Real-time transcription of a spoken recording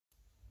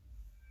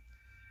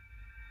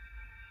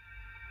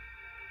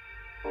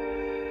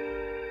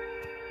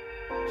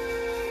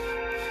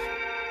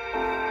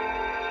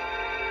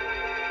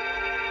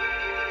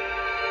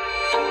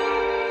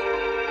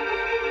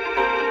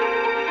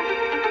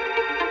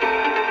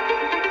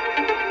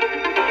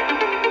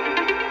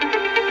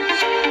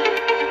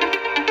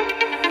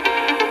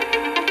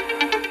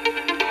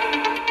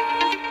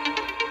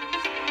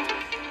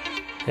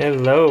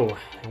Hello,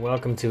 and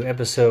welcome to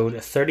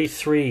episode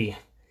 33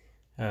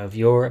 of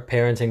Your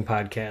Parenting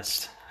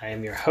Podcast. I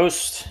am your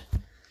host,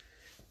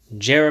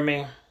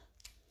 Jeremy.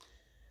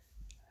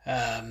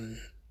 I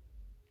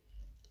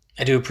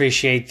do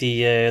appreciate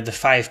the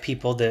 5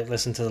 people that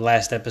listened to the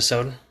last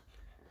episode.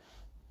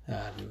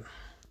 I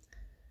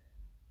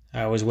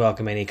always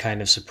welcome any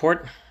kind of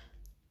support.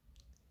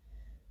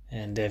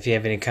 And if you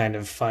have any kind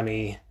of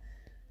funny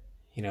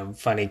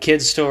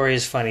kids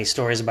stories, funny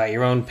stories about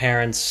your own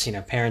parents,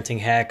 parenting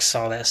hacks,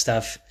 all that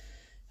stuff,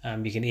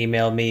 you can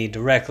email me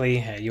directly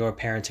at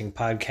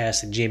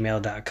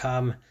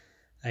yourparentingpodcast@gmail.com.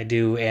 I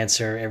do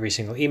answer every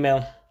single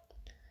email.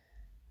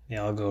 They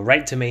all go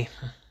right to me.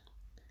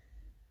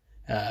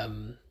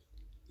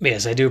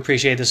 Yes, I do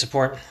appreciate the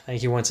support.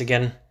 Thank you once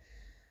again.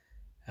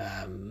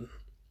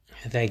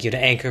 Thank you to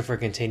Anchor for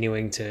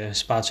continuing to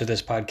sponsor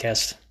this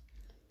podcast.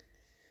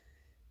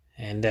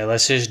 And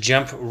let's just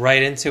jump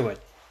right into it.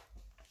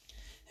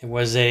 It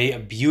was a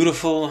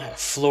beautiful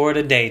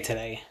Florida day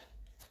today.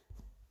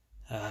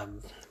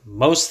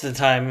 Most of the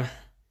time,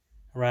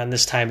 around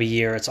this time of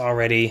year, it's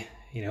already,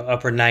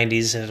 upper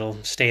 90s, and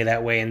it'll stay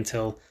that way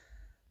until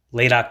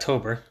late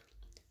October.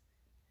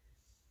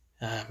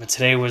 But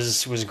today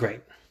was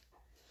great.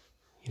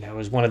 It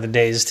was one of the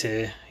days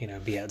to,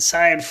 be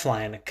outside,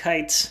 flying a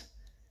kite,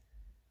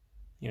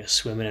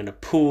 swimming in a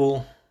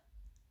pool,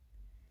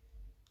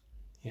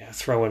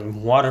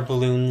 throwing water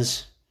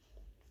balloons,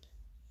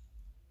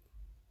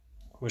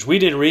 which we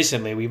did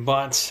recently. We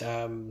bought,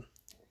 I'm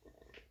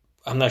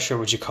not sure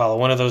what you call it,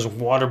 one of those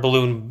water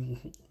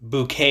balloon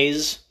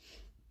bouquets.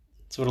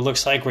 That's what it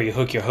looks like, where you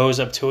hook your hose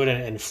up to it and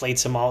it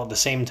inflates them all at the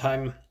same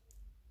time.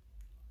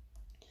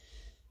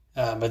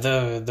 But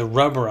the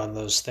rubber on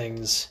those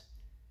things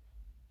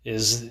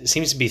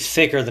seems to be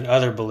thicker than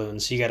other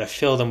balloons, so you got to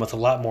fill them with a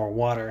lot more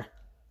water,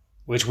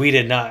 which we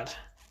did not.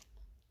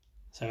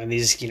 So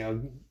these,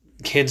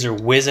 kids are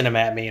whizzing them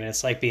at me, and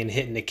it's like being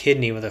hit in the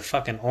kidney with a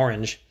fucking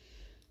orange.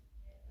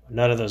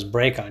 None of those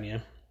break on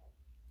you.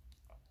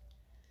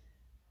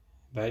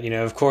 But,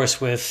 of course,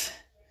 with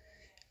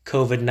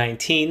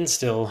COVID-19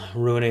 still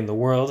ruining the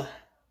world,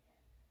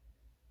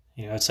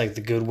 it's like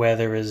the good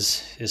weather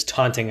is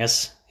taunting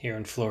us here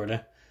in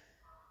Florida.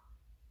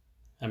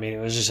 I mean,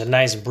 it was just a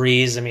nice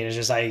breeze. I mean, it's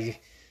just I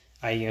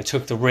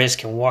took the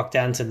risk and walked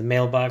down to the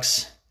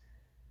mailbox.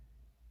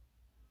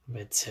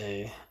 But,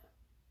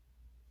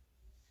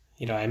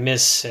 I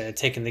miss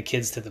taking the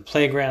kids to the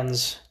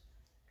playgrounds,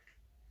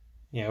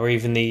 or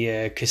even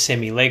the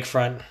Kissimmee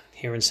Lakefront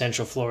here in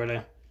Central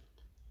Florida.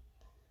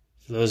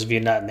 For those of you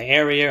not in the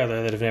area or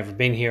that have never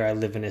been here, I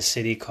live in a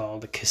city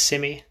called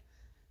Kissimmee,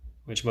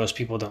 which most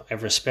people don't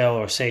ever spell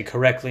or say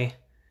correctly.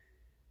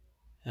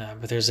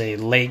 But there's a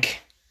lake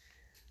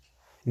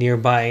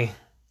nearby,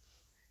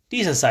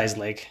 decent-sized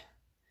lake.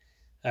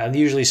 It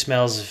usually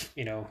smells of,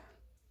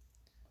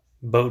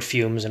 boat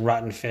fumes and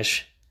rotten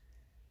fish.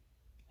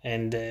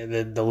 And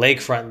the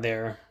lakefront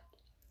there,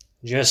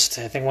 just,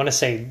 I want to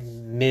say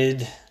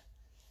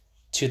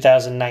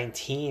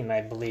mid-2019,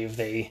 I believe,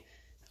 they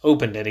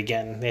opened it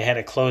again. They had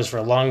it closed for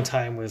a long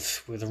time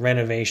with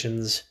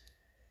renovations,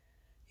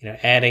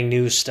 adding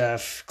new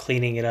stuff,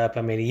 cleaning it up.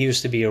 I mean, it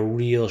used to be a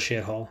real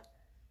shithole.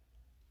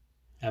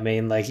 I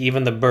mean, like,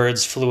 even the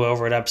birds flew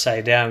over it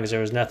upside down because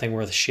there was nothing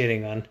worth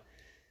shitting on.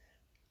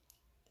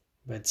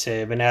 But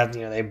now,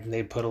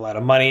 they put a lot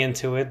of money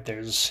into it.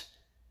 There's,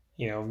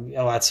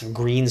 lots of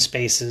green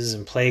spaces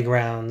and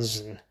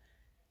playgrounds, and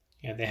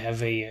they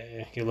have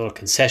a little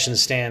concession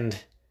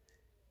stand.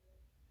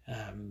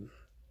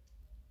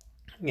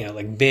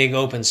 Like big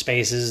open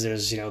spaces.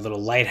 There's, a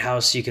little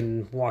lighthouse you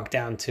can walk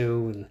down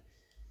to,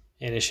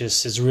 and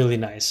it's really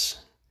nice.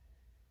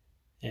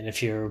 And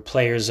if you're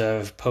players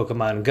of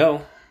Pokemon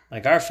Go,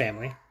 like our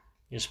family,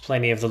 there's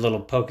plenty of the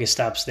little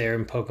Pokestops there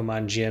and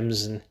Pokemon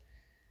gyms, and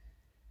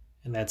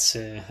that's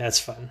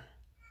fun.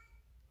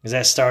 Because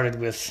that started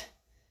with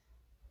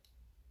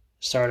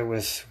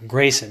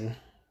Grayson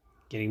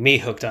getting me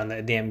hooked on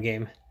that damn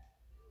game.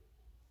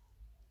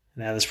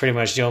 Now that's pretty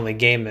much the only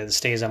game that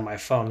stays on my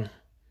phone.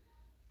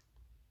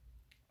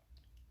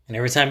 And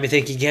every time you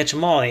think you catch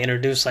them all, they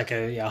introduce like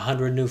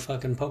 100 new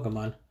fucking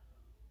Pokemon.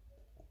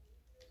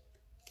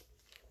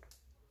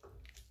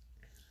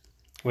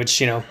 Which,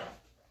 I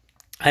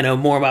know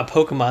more about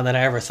Pokemon than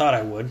I ever thought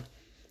I would.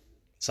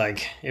 It's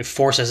like, it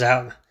forces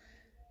out,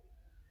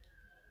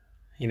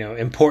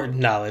 important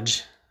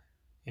knowledge.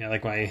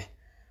 Like my,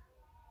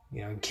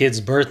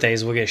 kids'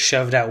 birthdays will get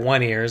shoved out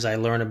one ear as I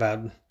learn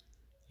about,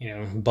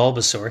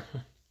 Bulbasaur.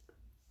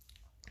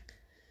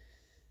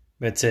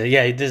 But,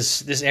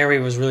 this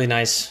area was really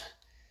nice.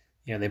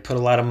 They put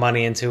a lot of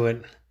money into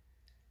it.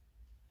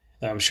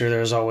 I'm sure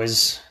there's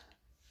always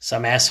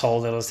some asshole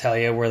that'll tell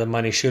you where the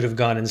money should have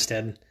gone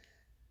instead.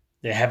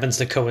 It happens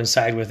to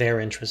coincide with their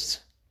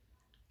interests.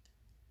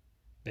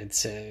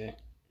 It's,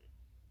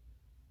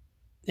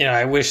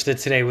 I wish that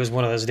today was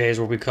one of those days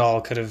where we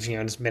could have,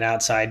 just been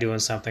outside doing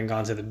something,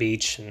 gone to the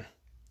beach,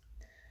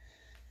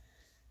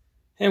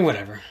 and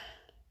whatever.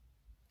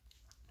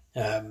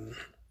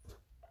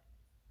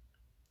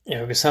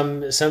 Because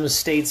some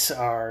states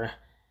are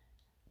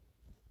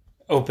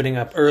opening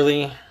up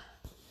early,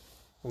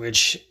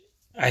 which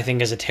I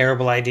think is a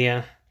terrible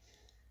idea.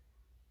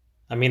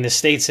 I mean, the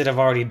states that have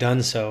already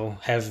done so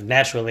have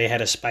naturally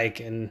had a spike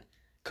in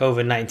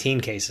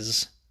COVID-19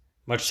 cases,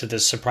 much to the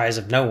surprise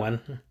of no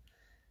one.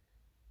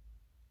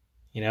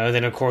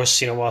 Then of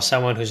course, while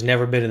someone who's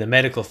never been in the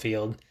medical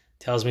field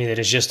tells me that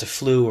it's just a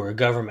flu or a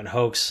government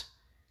hoax,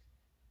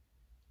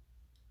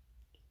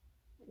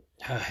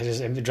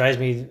 it drives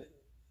me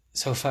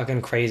so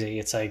fucking crazy.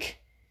 It's like,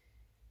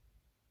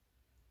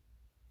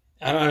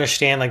 I don't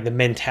understand like the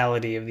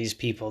mentality of these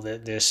people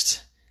that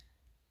just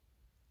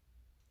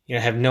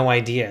have no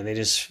idea. They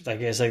just like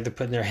it's like they're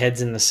putting their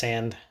heads in the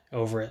sand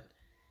over it.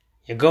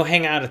 Go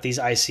hang out at these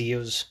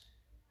ICUs.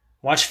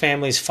 Watch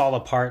families fall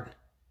apart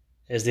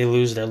as they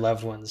lose their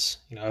loved ones.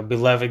 A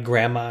beloved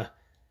grandma,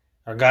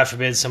 or God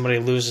forbid somebody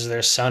loses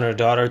their son or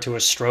daughter to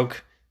a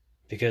stroke,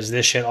 because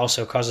this shit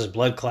also causes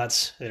blood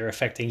clots that are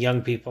affecting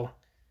young people.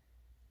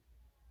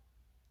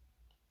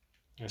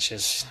 It's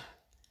just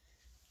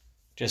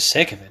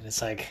sick of it.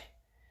 It's like,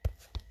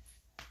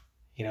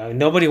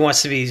 nobody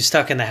wants to be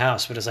stuck in the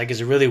house, but it's like,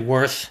 is it really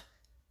worth,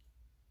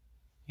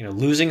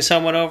 losing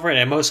someone over it?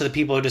 And most of the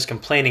people are just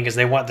complaining because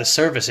they want the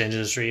service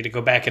industry to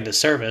go back into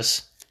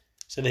service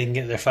so they can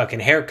get their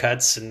fucking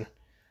haircuts and,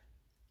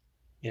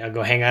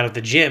 go hang out at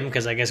the gym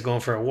because I guess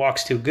going for a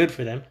walk's too good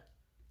for them.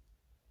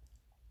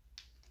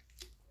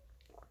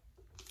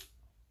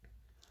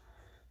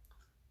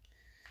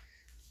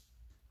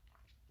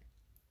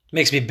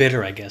 Makes me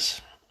bitter, I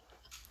guess.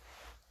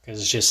 Because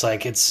it's just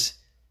like, it's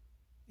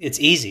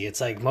easy.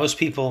 It's like most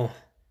people,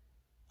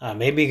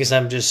 maybe because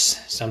I'm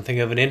just something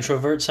of an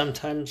introvert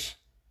sometimes.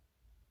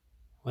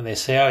 When they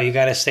say, oh, you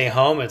got to stay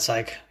home, it's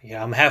like,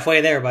 I'm halfway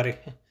there, buddy.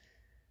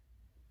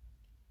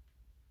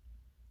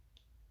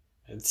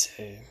 It's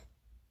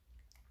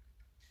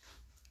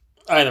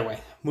either way,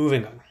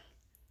 moving on.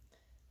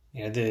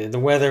 The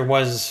weather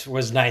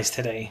was nice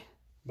today,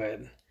 but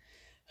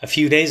a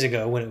few days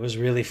ago when it was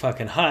really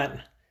fucking hot,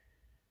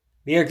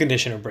 the air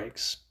conditioner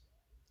breaks.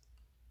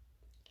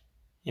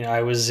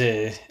 I was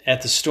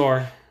at the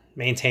store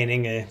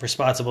maintaining a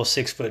responsible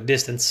 6-foot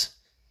distance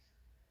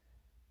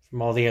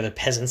from all the other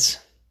peasants.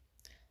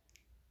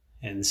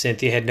 And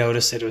Cynthia had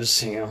noticed that it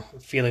was,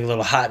 feeling a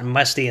little hot and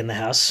musty in the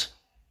house.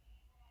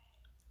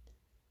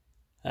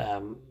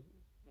 And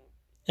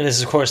this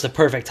is, of course, the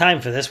perfect time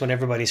for this when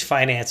everybody's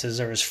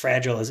finances are as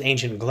fragile as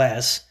ancient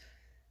glass.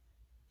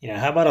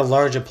 How about a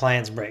large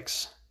appliance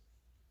breaks?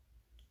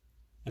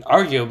 And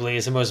arguably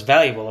is the most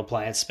valuable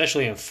appliance,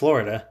 especially in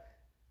Florida.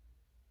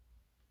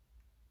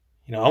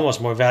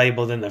 Almost more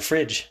valuable than the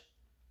fridge.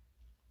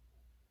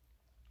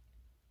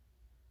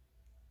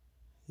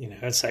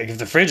 It's like if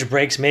the fridge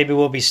breaks, maybe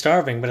we'll be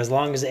starving, but as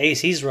long as the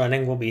AC's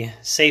running, we'll be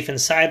safe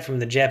inside from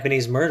the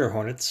Japanese murder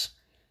hornets.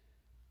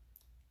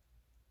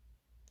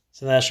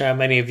 So I'm not sure how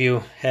many of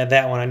you had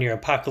that one on your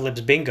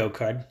apocalypse bingo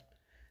card.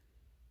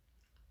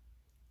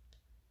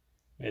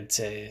 It's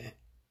the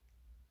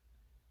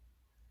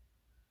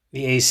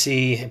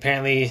AC,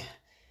 apparently,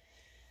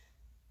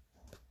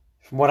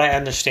 from what I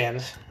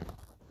understand,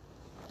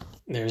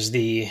 there's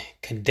the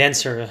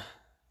condenser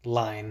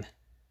line.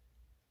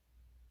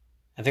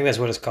 I think that's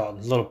what it's called.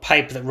 A little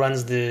pipe that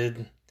runs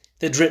the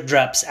drip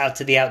drops out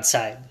to the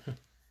outside. For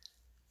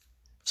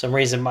some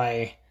reason,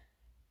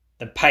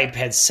 the pipe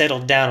had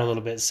settled down a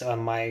little bit on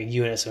my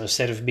unit, so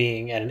instead of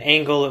being at an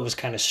angle, it was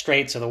kind of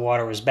straight, so the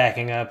water was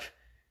backing up,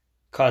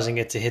 causing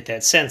it to hit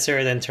that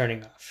sensor, then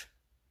turning off.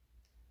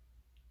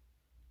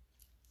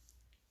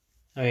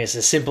 I mean, it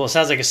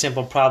sounds like a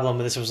simple problem,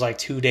 but this was like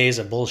 2 days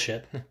of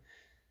bullshit.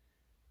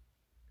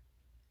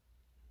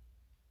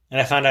 And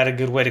I found out a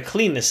good way to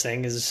clean this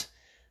thing is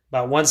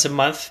about once a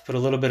month, put a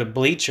little bit of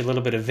bleach, a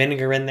little bit of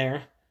vinegar in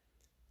there.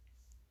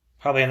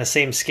 Probably on the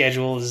same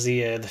schedule as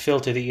the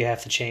filter that you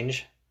have to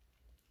change.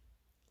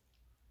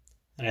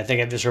 And I think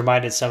I've just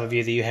reminded some of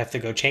you that you have to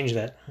go change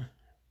that.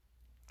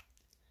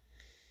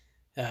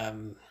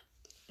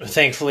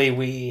 Thankfully,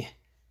 we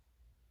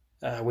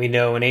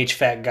know an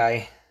HVAC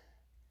guy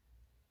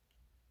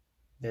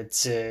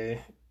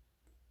that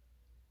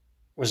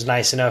was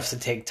nice enough to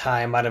take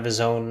time out of his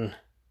own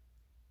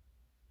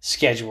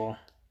schedule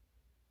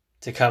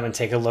to come and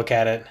take a look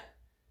at it.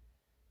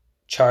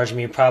 Charge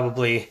me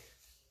probably,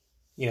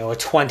 a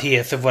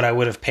 20th of what I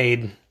would have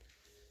paid,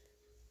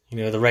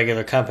 the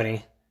regular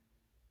company.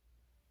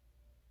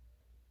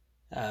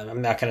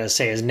 I'm not going to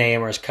say his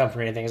name or his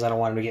company or anything because I don't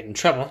want him to get in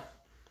trouble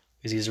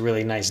because he's a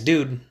really nice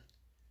dude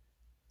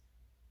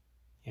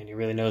and he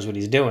really knows what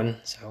he's doing.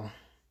 So,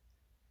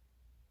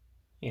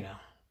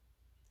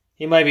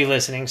 he might be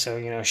listening.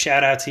 So,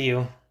 shout out to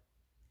you.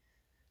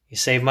 You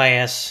saved my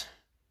ass.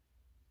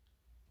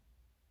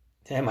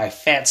 And my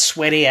fat,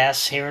 sweaty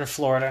ass here in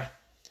Florida.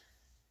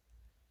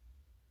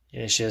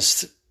 It's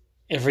just,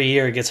 every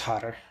year it gets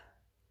hotter.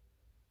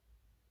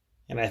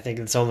 And I think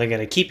it's only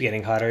going to keep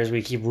getting hotter as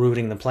we keep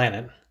rooting the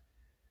planet.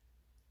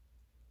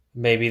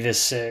 Maybe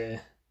this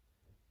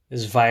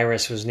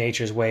virus was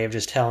nature's way of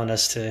just telling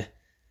us to,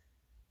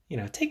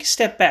 take a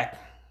step back.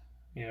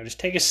 Just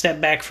take a step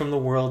back from the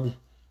world.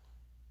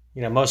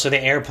 Most of the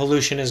air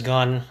pollution is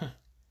gone.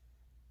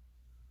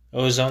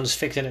 Ozone's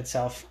fixing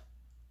itself.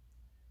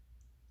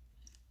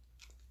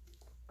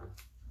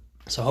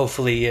 So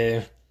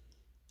hopefully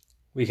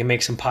we can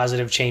make some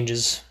positive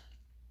changes.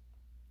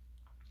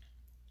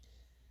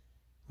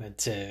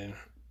 But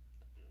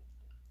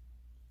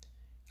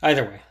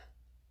either way,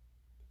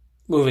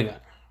 moving on.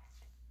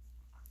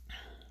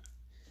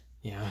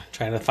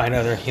 Trying to find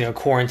other,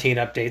 quarantine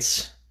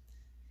updates.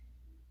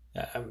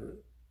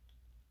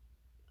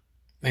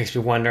 Makes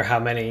me wonder how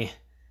many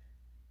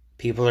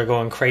people are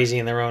going crazy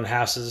in their own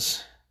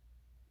houses.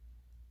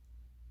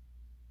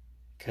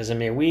 Because, I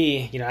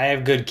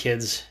have good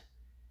kids.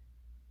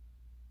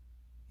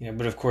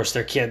 But of course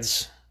they're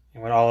kids.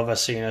 And when all of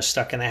us are,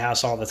 stuck in the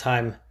house all the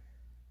time,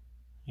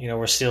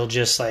 we're still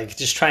just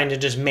trying to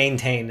just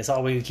maintain. That's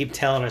all we keep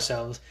telling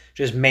ourselves.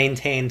 Just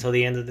maintain till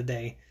the end of the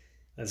day.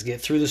 Let's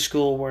get through the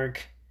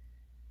schoolwork.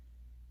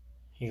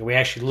 We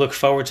actually look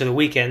forward to the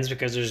weekends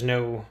because there's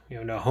no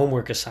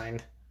homework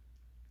assigned.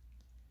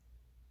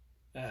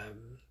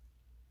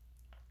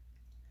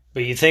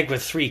 But you think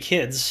with 3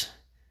 kids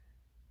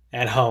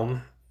at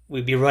home,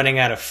 we'd be running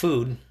out of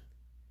food.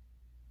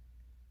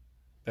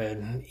 But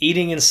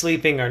eating and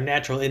sleeping are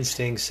natural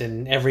instincts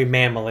in every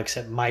mammal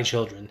except my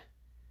children.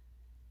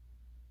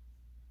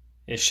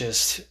 It's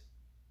just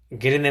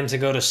getting them to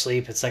go to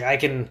sleep. It's like I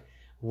can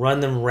run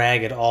them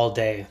ragged all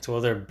day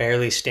until they're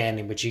barely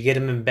standing. But you get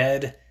them in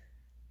bed,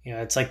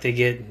 it's like they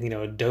get,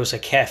 a dose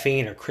of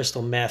caffeine or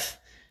crystal meth.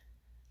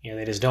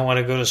 They just don't want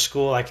to go to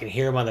school. I can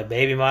hear them on the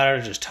baby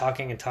monitor just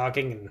talking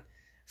and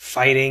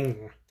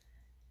fighting.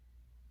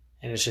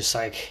 And it's just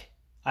like,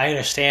 I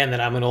understand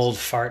that I'm an old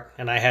fart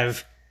and I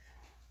have,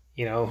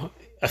 a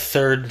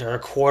third or a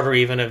quarter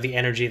even of the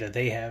energy that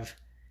they have.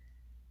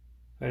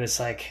 But it's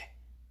like,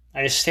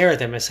 I just stare at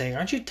them and say,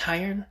 aren't you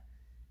tired?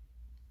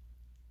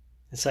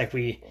 It's like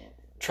we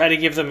try to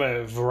give them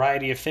a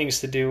variety of things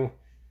to do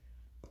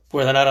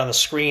where they're not on the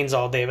screens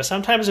all day, but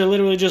sometimes they're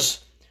literally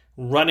just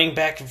running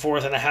back and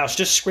forth in the house,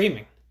 just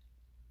screaming.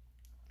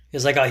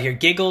 It's like I'll hear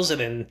giggles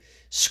and then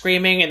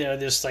screaming, and they're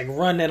just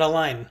run in a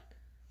line.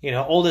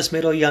 Oldest,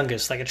 middle,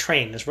 youngest, like a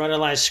train. Just run in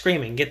a line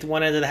screaming. Get to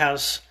one end of the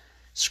house,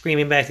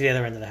 screaming back to the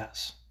other end of the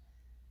house.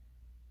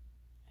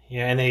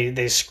 And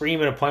they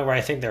scream at a point where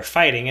I think they're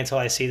fighting until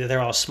I see that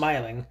they're all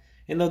smiling.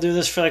 And they'll do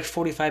this for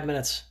 45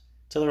 minutes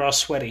until they're all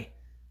sweaty.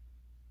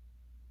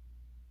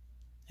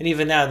 And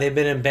even now, they've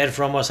been in bed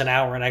for almost an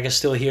hour and I can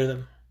still hear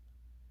them.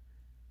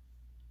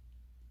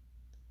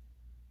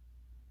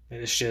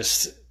 It's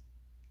just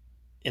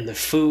in the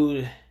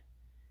food.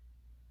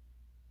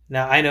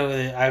 Now, I know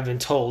that I've been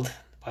told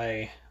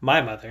by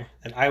my mother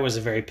that I was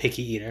a very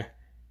picky eater.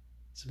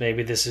 So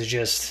maybe this is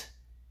just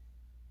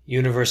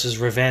universe's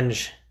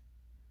revenge.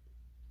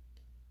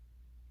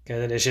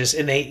 Because it's just,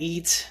 and they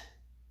eat.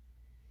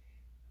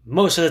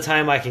 Most of the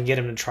time I can get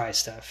them to try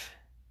stuff.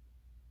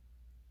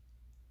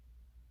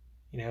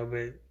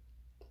 But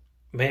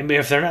maybe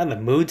if they're not in the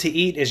mood to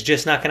eat, it's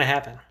just not going to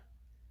happen.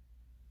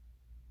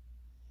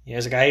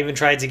 There's a guy even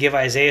tried to give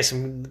Isaiah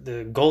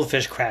the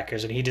goldfish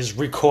crackers, and he just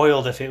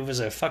recoiled if it was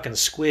a fucking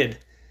squid.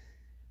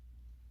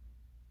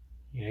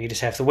 You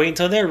just have to wait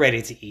until they're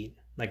ready to eat,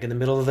 like in the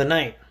middle of the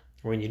night,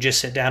 or when you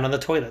just sit down on the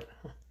toilet.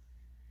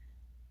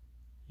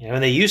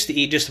 And they used to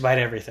eat just about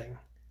everything.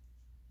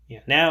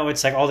 Now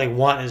it's like all they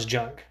want is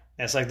junk.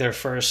 That's like their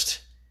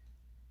first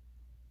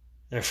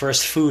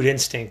food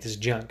instinct is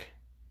junk.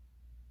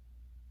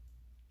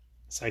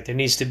 It's like there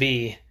needs to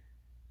be,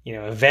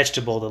 a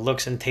vegetable that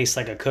looks and tastes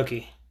like a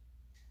cookie.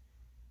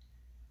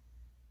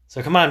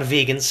 So come on,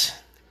 vegans.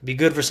 Be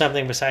good for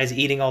something besides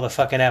eating all the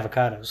fucking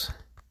avocados.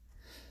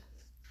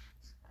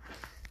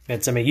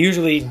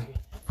 Usually,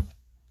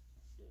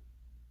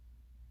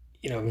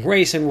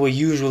 Grayson will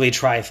usually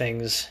try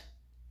things.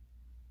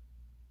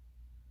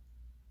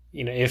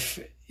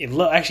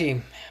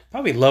 Actually,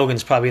 probably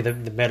Logan's probably the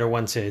better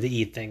one to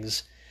eat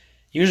things.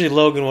 Usually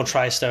Logan will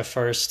try stuff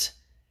first.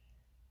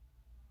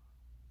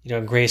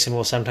 Grayson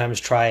will sometimes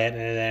try it, and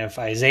then if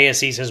Isaiah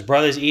sees his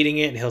brother's eating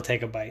it, he'll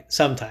take a bite.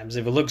 Sometimes.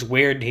 If it looks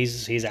weird,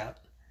 he's out.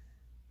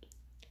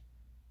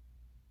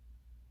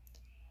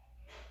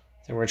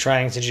 So we're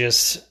trying to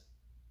just,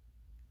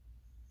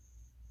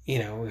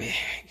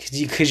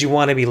 because you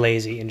want to be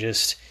lazy and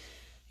just,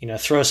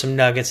 throw some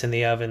nuggets in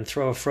the oven,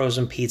 throw a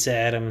frozen pizza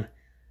at him.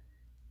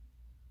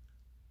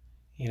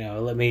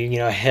 Let me,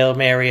 Hail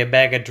Mary a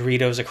bag of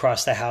Doritos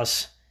across the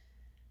house.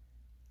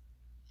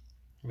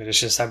 But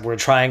it's just like we're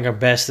trying our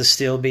best to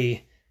still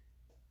be,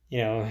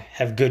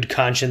 have good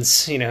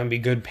conscience, and be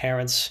good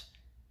parents.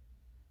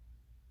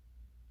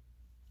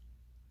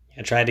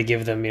 I tried to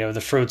give them,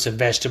 the fruits and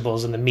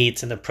vegetables and the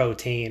meats and the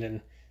protein.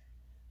 And,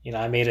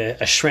 I made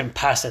a shrimp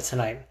pasta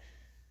tonight.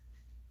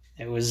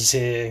 It was,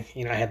 I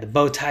had the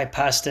bow tie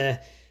pasta,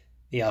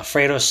 the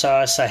Alfredo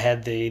sauce. I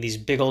had these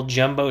big old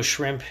jumbo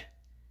shrimp.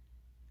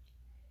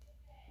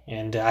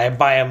 And I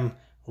buy them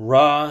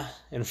raw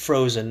and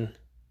frozen,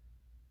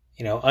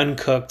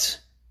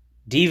 uncooked,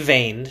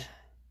 deveined,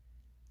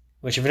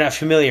 which if you're not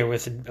familiar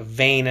with a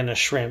vein in a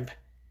shrimp,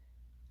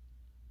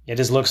 it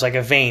just looks like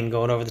a vein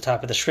going over the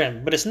top of the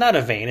shrimp. But it's not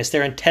a vein, it's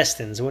their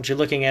intestines. What you're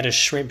looking at is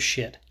shrimp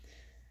shit.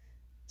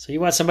 So you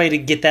want somebody to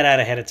get that out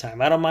ahead of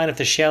time. I don't mind if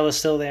the shell is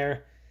still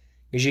there,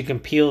 because you can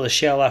peel the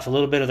shell off a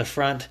little bit of the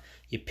front,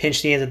 you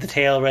pinch the end of the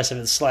tail, the rest of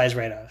it slides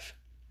right off.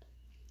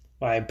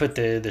 Well, I put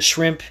the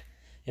shrimp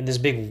in this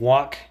big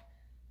wok.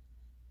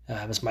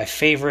 It's my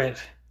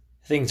favorite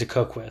thing to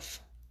cook with.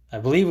 I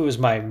believe it was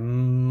my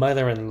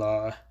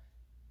mother-in-law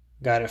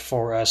got it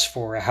for us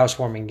for a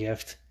housewarming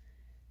gift.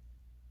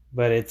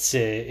 But it's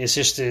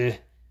just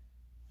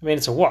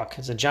it's a wok.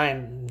 It's a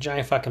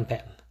giant fucking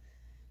pan.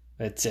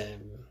 But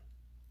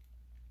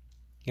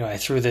I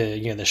threw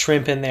the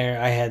shrimp in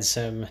there. I had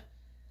some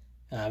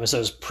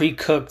those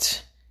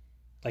pre-cooked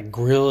like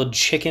grilled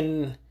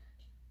chicken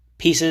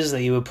pieces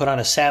that you would put on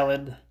a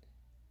salad.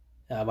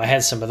 I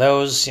had some of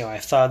those. I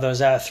thawed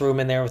those out, threw them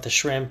in there with the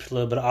shrimp, a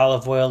little bit of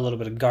olive oil, a little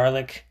bit of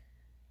garlic.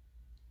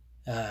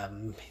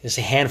 Just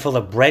a handful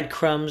of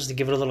breadcrumbs to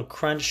give it a little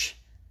crunch.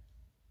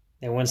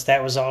 And once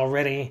that was all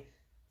ready,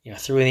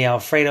 threw in the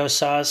Alfredo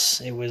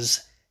sauce. It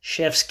was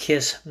chef's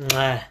kiss.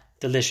 Mwah,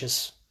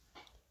 delicious.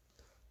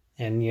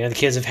 And, the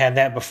kids have had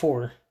that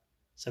before,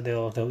 so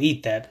they'll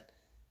eat that.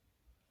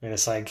 And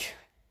it's like,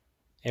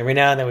 every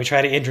now and then we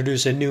try to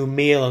introduce a new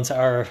meal into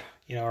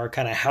our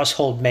kind of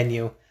household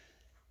menu.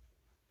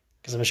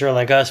 Because I'm sure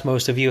like us,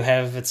 most of you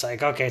have, it's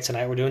like, okay,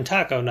 tonight we're doing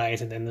taco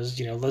night, and then there's,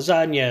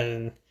 lasagna,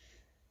 and,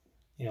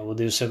 we'll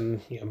do some,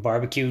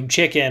 barbecue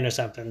chicken or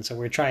something. So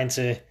we're trying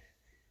to,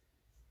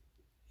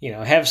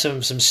 have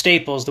some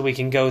staples that we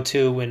can go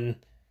to when,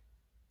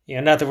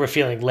 not that we're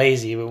feeling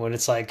lazy, but when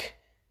it's like,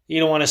 you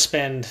don't want to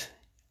spend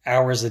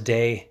hours a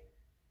day,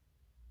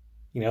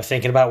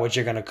 thinking about what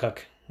you're going to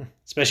cook.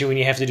 Especially when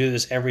you have to do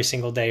this every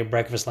single day,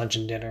 breakfast, lunch,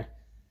 and dinner.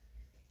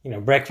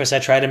 Breakfast, I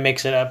try to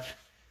mix it up.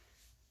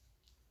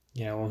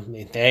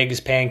 Eggs,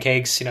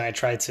 pancakes, I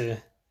try to,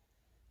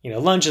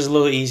 lunch is a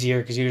little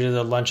easier because usually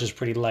the lunch is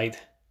pretty light.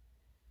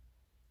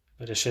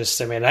 But it's just,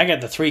 I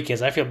got the 3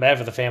 kids. I feel bad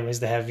for the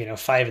families that have,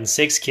 5 and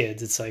 6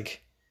 kids. It's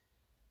like,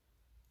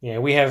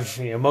 we have,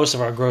 most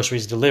of our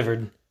groceries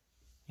delivered,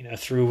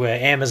 through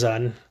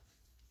Amazon,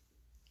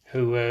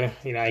 who,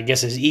 I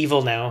guess is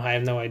evil now. I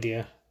have no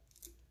idea.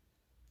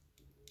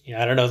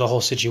 I don't know the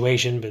whole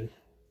situation, but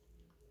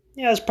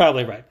yeah, that's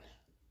probably right.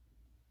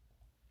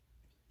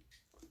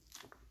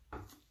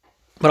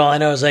 But all I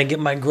know is I get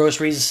my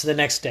groceries the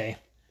next day.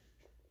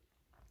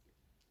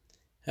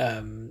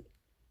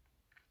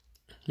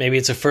 Maybe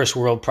it's a first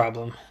world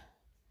problem.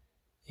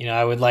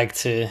 I would like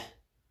to...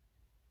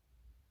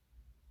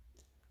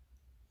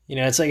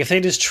 it's like if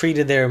they just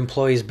treated their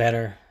employees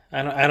better.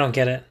 I don't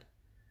get it.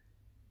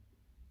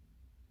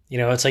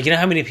 It's like,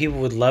 how many people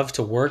would love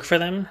to work for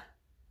them?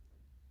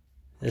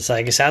 It's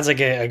like, it sounds like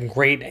a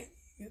great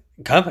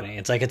company.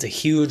 It's like it's a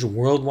huge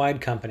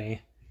worldwide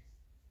company.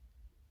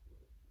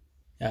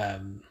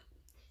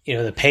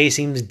 The pay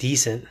seems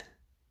decent.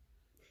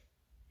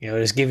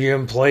 Just give your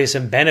employees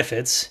some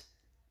benefits.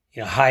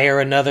 Hire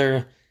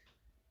another,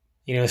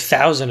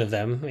 1,000 of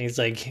them. It's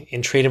like,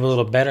 and treat them a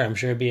little better. I'm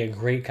sure it'd be a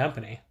great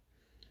company.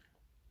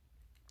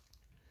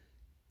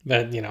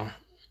 But,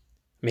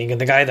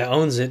 the guy that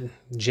owns it,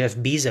 Jeff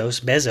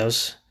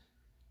Bezos,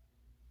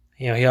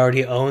 he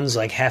already owns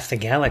like half the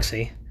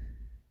galaxy.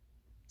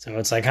 So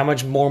it's like, how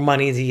much more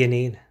money do you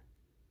need?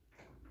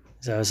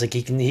 So it's like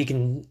he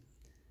can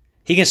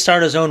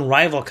start his own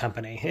rival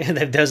company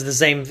that does the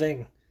same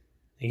thing.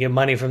 You get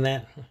money from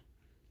that.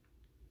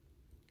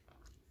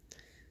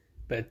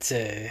 But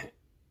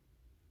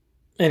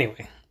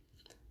anyway,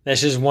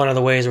 that's just one of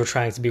the ways we're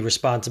trying to be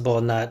responsible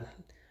and not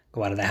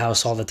go out of the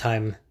house all the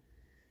time.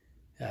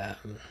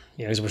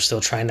 Because we're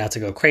still trying not to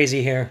go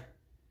crazy here.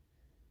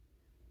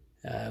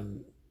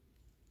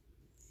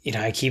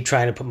 I keep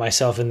trying to put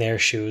myself in their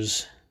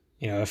shoes.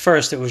 At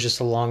first it was just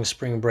a long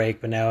spring break,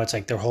 but now it's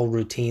like their whole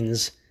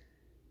routines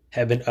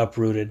have been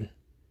uprooted.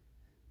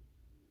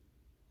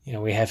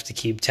 We have to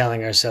keep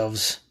telling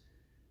ourselves,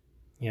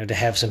 to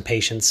have some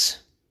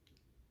patience.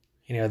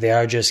 They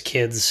are just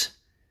kids.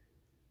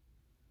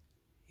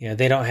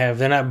 They're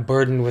not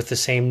burdened with the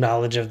same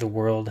knowledge of the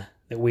world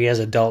that we as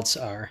adults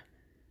are.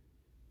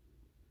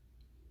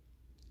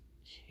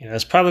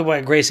 That's probably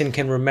why Grayson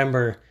can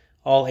remember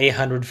all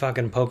 800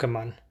 fucking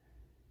Pokemon.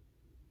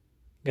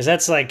 Because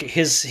that's like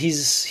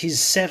he's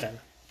 7.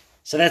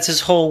 So that's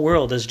his whole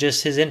world, is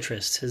just his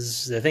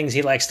interests, the things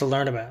he likes to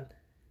learn about.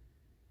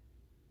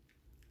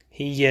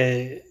 He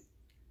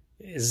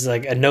is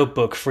like a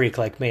notebook freak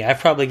like me. I've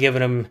probably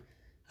given him,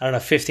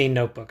 15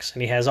 notebooks,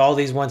 and he has all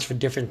these ones for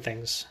different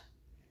things.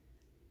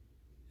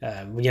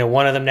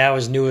 One of them now,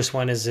 his newest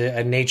one, is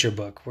a nature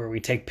book where we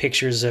take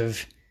pictures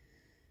of,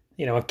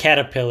 a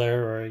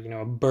caterpillar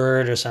or, a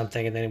bird or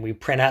something, and then we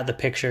print out the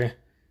picture.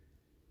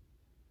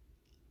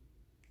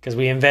 Because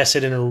we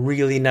invested in a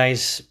really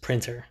nice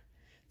printer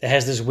that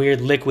has this weird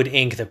liquid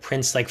ink that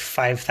prints like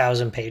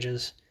 5,000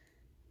 pages.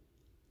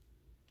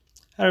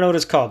 I don't know what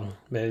it's called,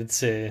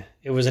 but it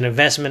was an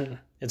investment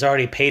It's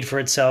already paid for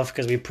itself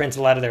because we print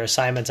a lot of their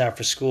assignments out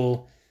for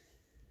school.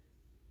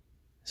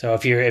 So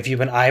if you've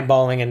been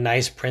eyeballing a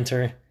nice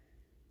printer,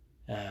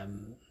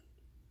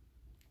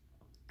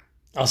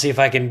 I'll see if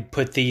I can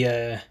put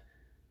I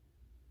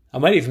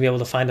might even be able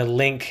to find a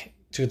link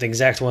to the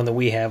exact one that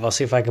we have. I'll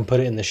see if I can put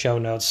it in the show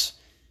notes,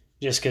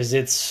 just because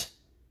it's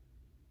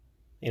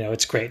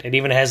great. It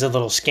even has a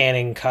little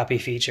scanning copy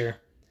feature.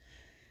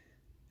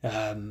 What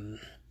the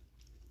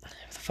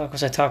fuck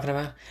was I talking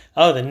about?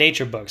 Oh, the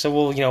nature book. So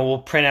we'll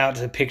print out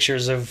the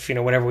pictures of,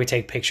 whatever we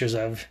take pictures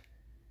of.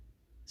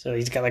 So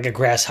he's got like a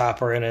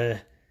grasshopper and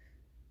a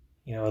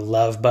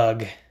love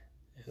bug.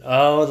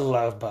 Oh, the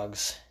love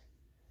bugs.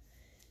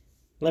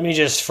 Let me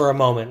just, for a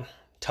moment,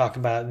 talk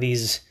about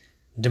these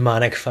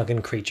demonic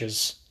fucking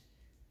creatures.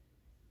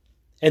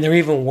 And they're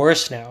even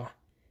worse now.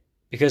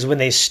 Because when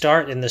they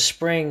start in the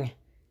spring,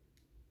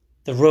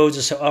 the roads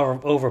are so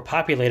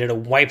overpopulated, it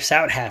wipes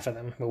out half of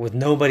them. But with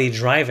nobody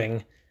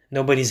driving,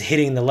 nobody's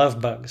hitting the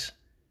love bugs.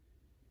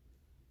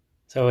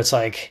 So it's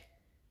like,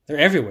 they're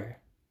everywhere.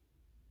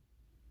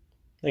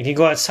 Like, you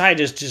go outside,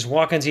 just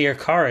walk into your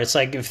car. It's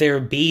like, if there were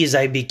bees,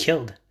 I'd be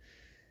killed.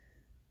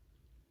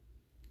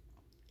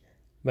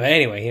 But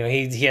anyway,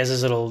 he has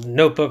his little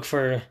notebook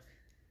for,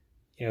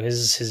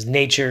 his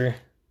nature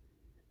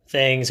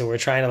thing. So we're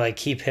trying to like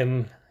keep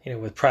him,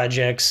 with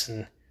projects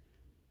and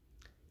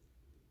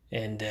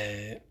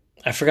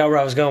I forgot where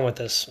I was going with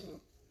this.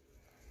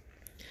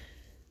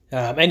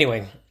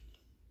 Anyway,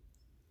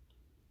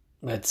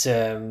 but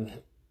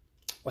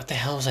what the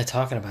hell was I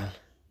talking about?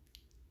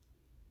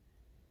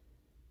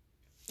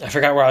 I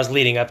forgot where I was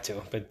leading up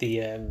to. But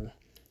the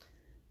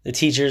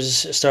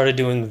teachers started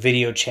doing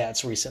video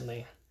chats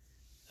recently.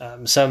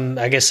 Some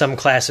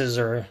classes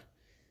are,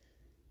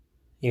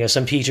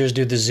 some teachers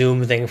do the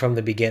Zoom thing from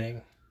the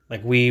beginning.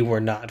 Like we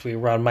were not. We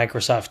were on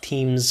Microsoft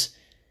Teams.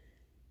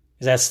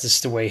 That's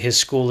just the way his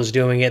school is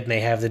doing it, and they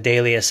have the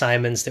daily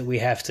assignments that we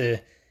have to,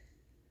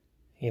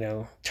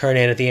 turn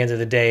in at the end of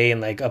the day and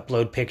like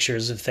upload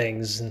pictures of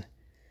things, and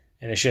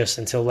it's just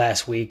until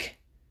last week.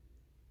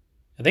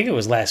 I think it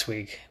was last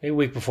week, maybe a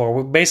week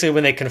before, basically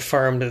when they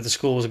confirmed that the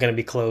school was going to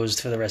be closed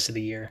for the rest of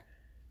the year.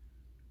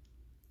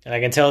 And I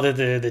can tell that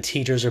the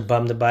teachers are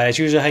bummed about it. It's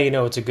usually how you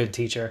know it's a good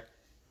teacher,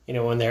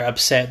 when they're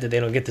upset that they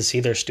don't get to see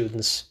their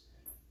students.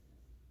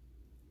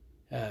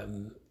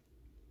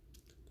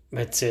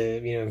 But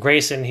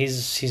Grayson,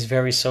 he's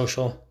very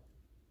social,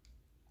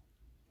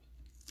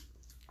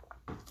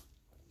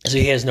 so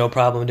he has no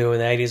problem doing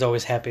that. He's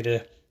always happy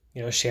to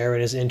share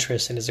in his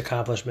interests and his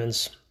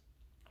accomplishments.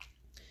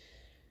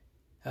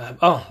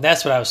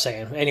 That's what I was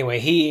saying.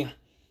 Anyway,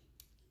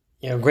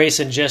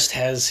 Grayson just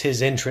has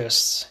his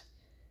interests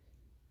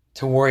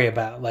to worry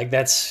about. Like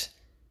that's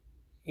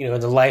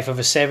the life of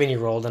a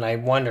 7-year-old, and I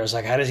wonder, it's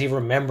like, how does he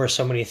remember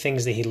so many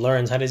things that he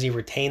learns? How does he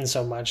retain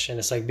so much? And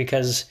it's like,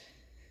 because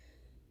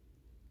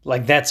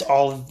like that's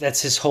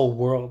his whole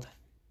world,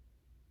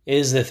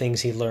 is the things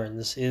he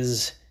learns,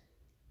 is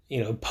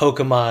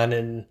Pokemon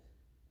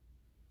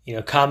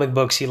and comic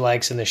books he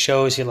likes and the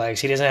shows he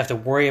likes. He doesn't have to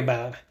worry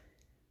about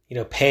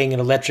paying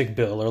an electric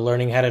bill or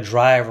learning how to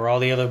drive or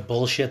all the other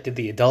bullshit that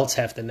the adults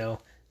have to know.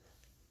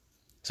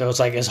 So it's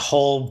like his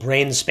whole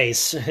brain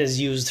space is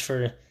used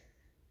for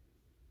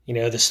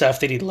the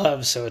stuff that he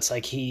loves. So it's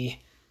like he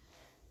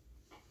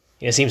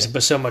seems to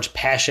put so much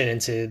passion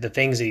into the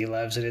things that he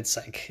loves that it's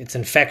like, it's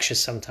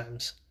infectious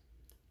sometimes.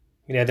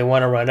 They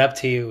want to run up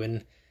to you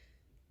and,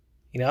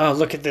 oh,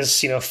 look at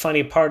this,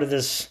 funny part of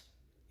this,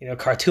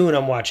 cartoon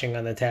I'm watching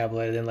on the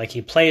tablet. And like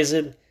he plays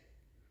it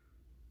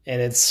and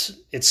it's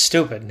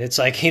stupid. It's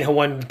like,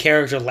 one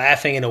character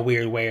laughing in a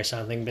weird way or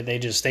something, but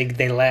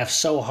they laugh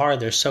so hard.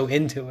 They're so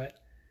into it.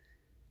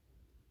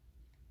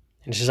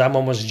 And it's just, I'm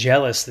almost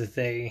jealous that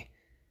they,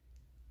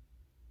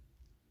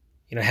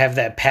 have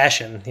that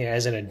passion,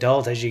 as an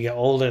adult. As you get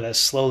older, that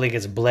slowly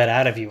gets bled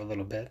out of you a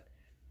little bit.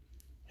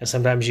 And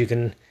sometimes you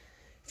can,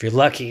 if you're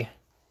lucky,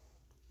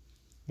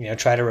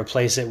 try to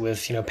replace it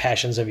with,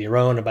 passions of your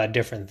own about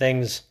different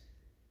things.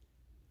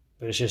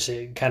 But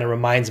it kind of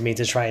reminds me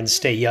to try and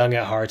stay young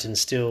at heart and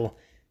still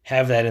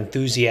have that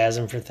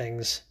enthusiasm for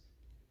things.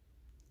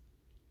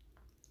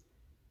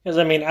 Because,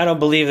 I don't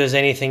believe there's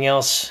anything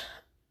else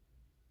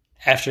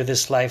after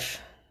this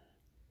life.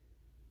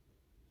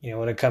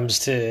 When it comes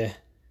to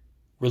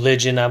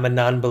religion, I'm a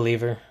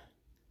non-believer.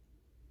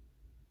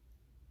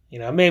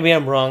 Maybe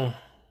I'm wrong.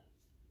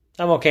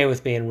 I'm okay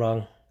with being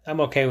wrong. I'm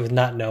okay with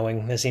not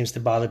knowing. That seems to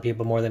bother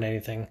people more than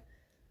anything.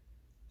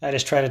 I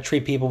just try to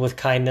treat people with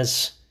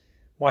kindness.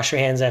 Wash your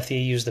hands after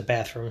you use the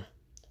bathroom.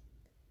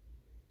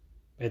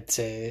 But,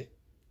 I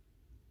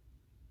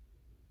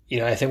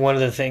think one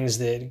of the things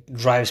that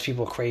drives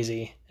people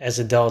crazy as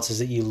adults is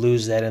that you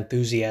lose that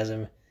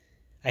enthusiasm.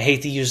 I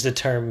hate to use the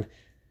term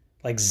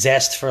like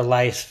zest for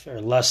life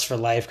or lust for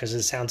life because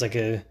it sounds like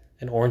an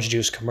orange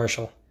juice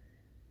commercial.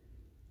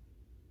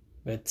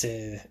 But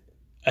I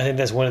think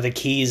that's one of the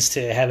keys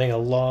to having a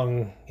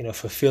long,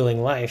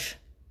 fulfilling life.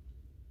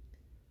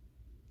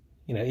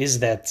 Is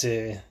that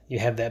you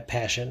have that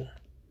passion.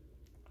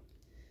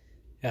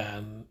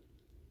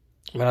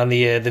 But on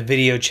the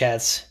video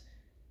chats,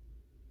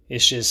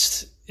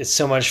 it's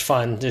so much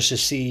fun just to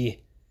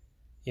see,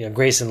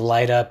 Grayson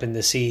light up and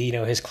to see,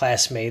 his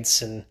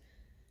classmates, and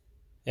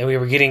we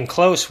were getting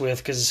close with,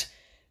 because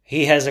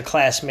he has a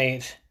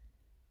classmate,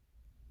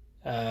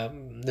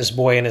 this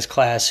boy in his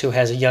class who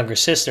has a younger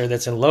sister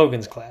that's in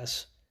Logan's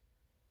class.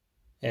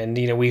 And,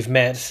 we've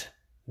met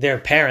their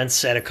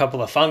parents at a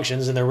couple of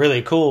functions, and they're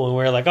really cool. And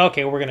we're like,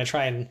 okay, we're going to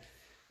try and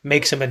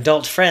make some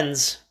adult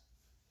friends.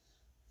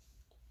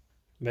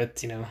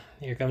 But,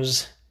 here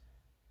comes,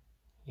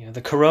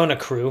 the Corona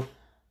crew.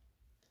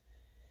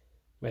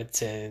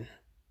 But,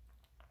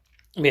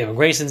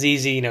 Grayson's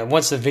easy.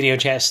 Once the video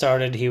chat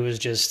started, he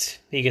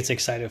gets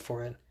excited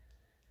for it.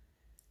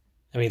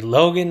 I mean,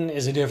 Logan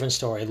is a different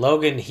story.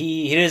 Logan,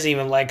 he doesn't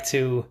even like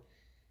to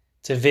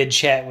vid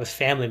chat with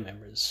family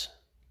members.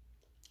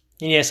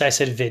 And yes, I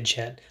said vid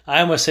chat.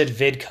 I almost said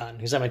VidCon,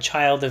 because I'm a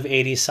child of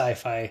 80s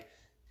sci-fi,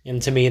 and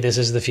to me, this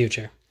is the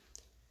future.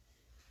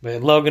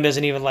 But Logan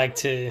doesn't even like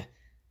to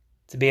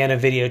be on a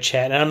video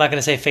chat, and I'm not going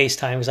to say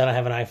FaceTime, because I don't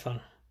have an iPhone.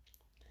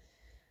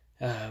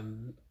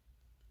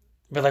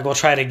 But, we'll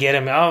try to get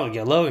him,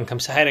 Logan,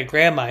 come say hi to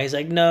Grandma. He's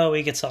like, no,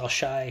 he gets all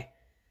shy.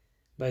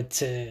 But,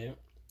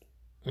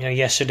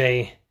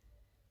 yesterday,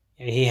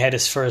 he had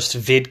his first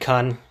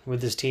VidCon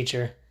with his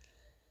teacher.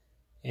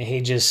 And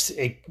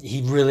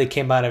he really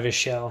came out of his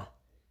shell.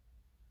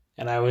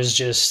 And I was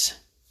just,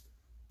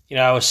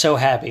 I was so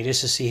happy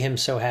just to see him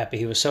so happy.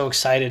 He was so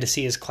excited to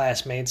see his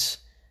classmates.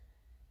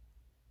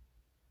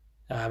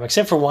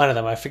 Except for one of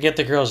them. I forget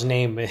the girl's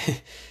name, but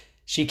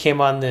she came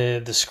on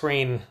the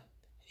screen.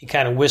 He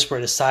kind of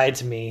whispered aside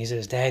to me. He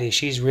says, Daddy,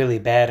 she's really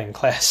bad in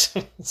class.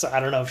 So I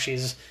don't know if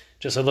she's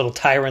just a little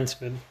tyrant.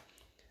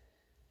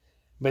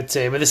 But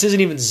this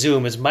isn't even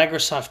Zoom. It's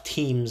Microsoft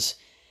Teams.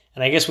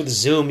 And I guess with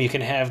Zoom, you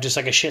can have just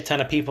a shit ton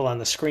of people on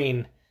the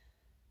screen.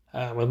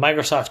 With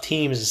Microsoft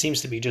Teams, it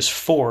seems to be just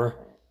 4.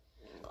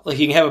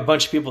 You can have a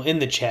bunch of people in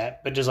the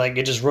chat, but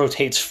it just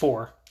rotates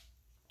 4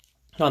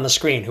 on the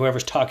screen,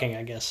 whoever's talking,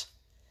 I guess.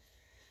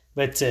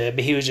 But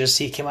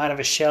he came out of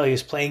his shell. He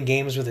was playing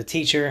games with a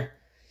teacher,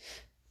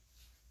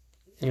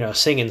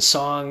 singing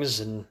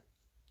songs, and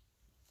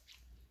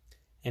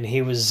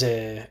he was,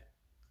 and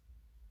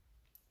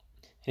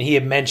he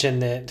had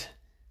mentioned that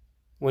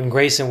when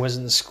Grayson was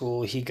in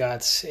school, he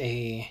got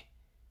a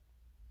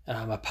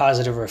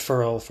positive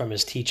referral from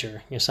his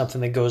teacher.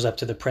 Something that goes up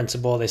to the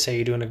principal. They say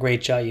you're doing a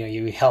great job.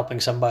 You're helping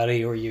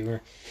somebody, or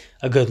you're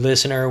a good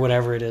listener, or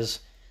whatever it is.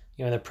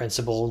 The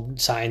principal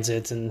signs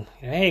it, and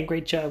hey,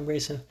 great job,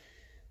 Grayson.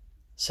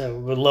 So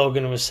what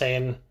Logan was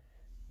saying,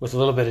 with a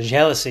little bit of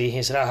jealousy,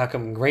 he said, how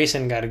come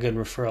Grayson got a good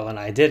referral and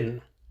I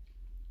didn't?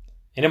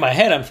 And in my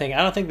head, I'm thinking,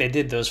 I don't think they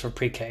did those for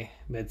pre-K,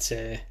 but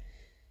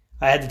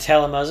I had to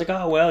tell him, I was like,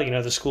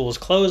 the school was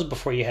closed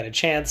before you had a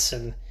chance,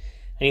 and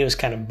he was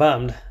kind of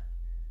bummed,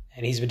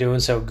 and he's been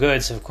doing so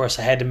good, so of course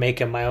I had to make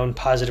him my own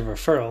positive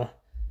referral.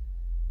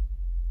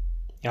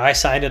 I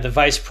signed to the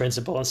vice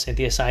principal, and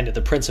Cynthia signed to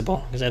the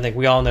principal, because I think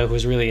we all know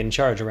who's really in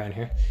charge around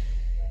here.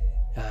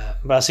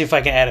 But I'll see if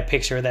I can add a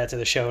picture of that to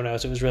the show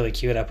notes. It was really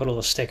cute. I put a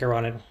little sticker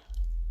on it.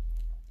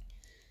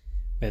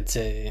 But,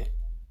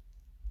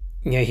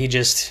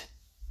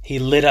 he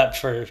lit up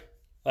for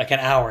an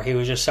hour. He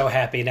was just so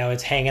happy. Now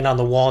it's hanging on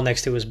the wall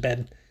next to his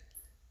bed.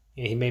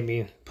 He made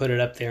me put it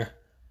up there.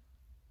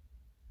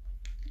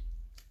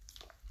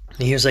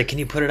 And he was like, can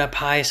you put it up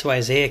high so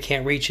Isaiah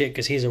can't reach it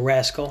because he's a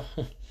rascal?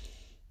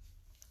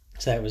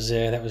 So that was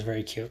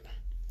very cute.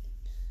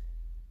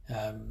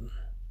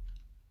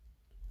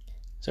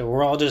 So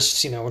we're all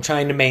just, we're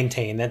trying to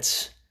maintain.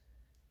 That's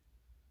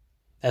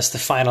the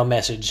final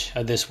message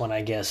of this one,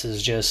 I guess,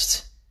 is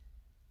just,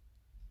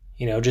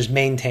 just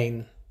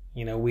maintain.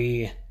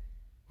 We,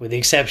 with the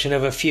exception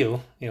of a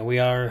few, we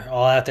are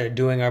all out there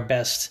doing our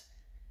best.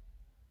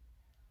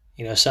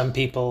 Some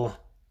people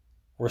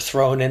were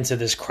thrown into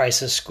this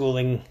crisis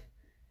schooling.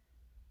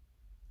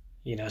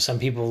 Some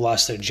people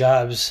lost their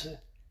jobs.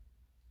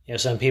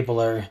 Some people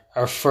are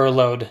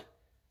furloughed,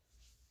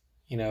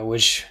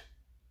 which,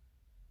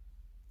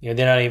 they're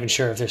not even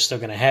sure if they're still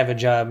going to have a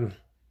job.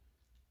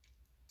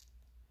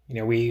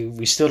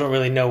 We still don't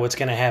really know what's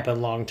going to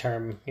happen long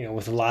term,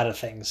 with a lot of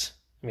things.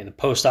 The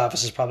post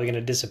office is probably going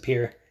to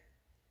disappear.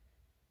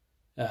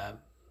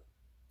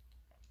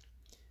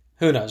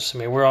 Who knows?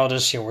 We're all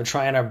just, we're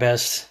trying our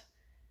best.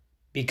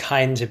 Be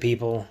kind to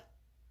people.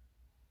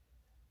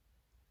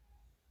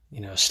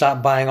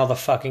 Stop buying all the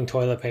fucking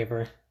toilet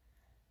paper.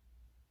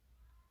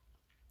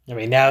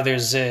 Now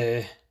there's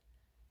it's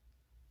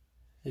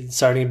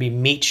starting to be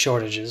meat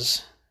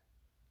shortages.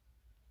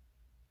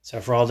 So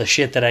for all the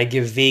shit that I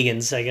give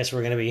vegans, I guess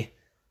we're going to be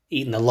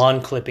eating the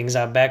lawn clippings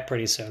out back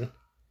pretty soon.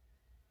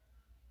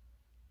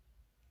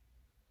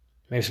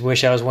 I just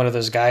wish I was one of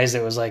those guys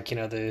that was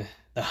the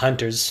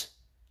hunters.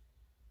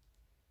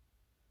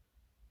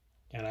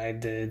 And I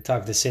did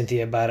talk to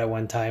Cynthia about it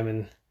one time,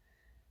 and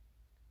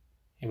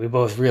we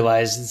both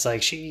realized it's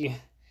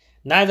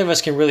neither of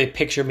us can really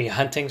picture me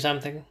hunting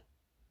something.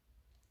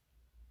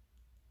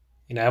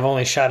 I've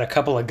only shot a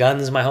couple of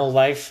guns my whole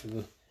life.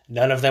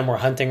 None of them were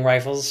hunting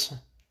rifles.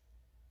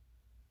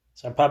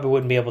 So I probably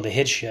wouldn't be able to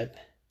hit shit.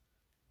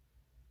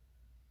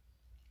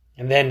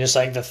 And then just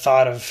like the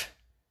thought of,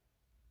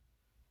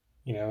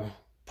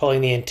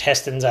 pulling the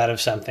intestines out of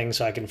something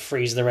so I can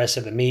freeze the rest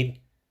of the meat.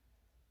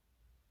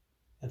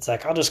 It's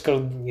like, I'll just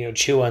go,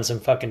 chew on some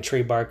fucking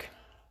tree bark.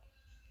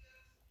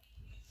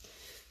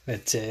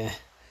 But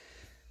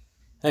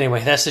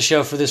anyway, that's the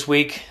show for this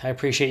week. I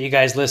appreciate you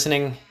guys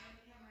listening.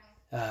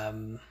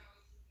 I'm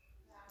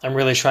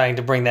really trying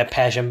to bring that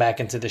passion back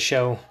into the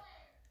show.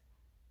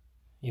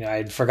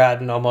 I'd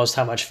forgotten almost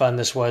how much fun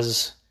this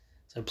was.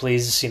 So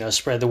please,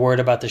 spread the word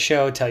about the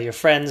show. Tell your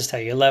friends, tell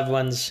your loved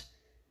ones.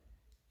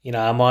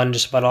 I'm on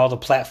just about all the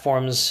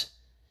platforms.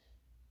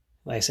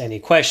 Like I say, any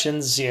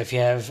questions, if you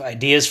have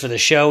ideas for the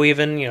show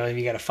even, if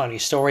you got a funny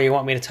story you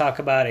want me to talk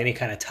about, any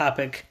kind of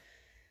topic.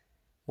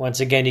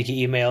 Once again, you can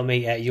email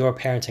me at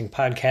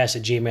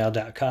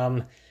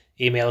yourparentingpodcast@gmail.com.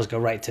 Emails go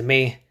right to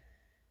me.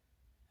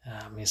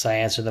 Yes, I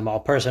answer them all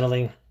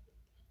personally.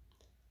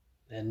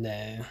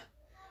 And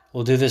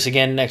we'll do this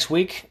again next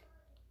week.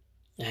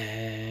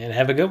 And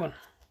have a good one.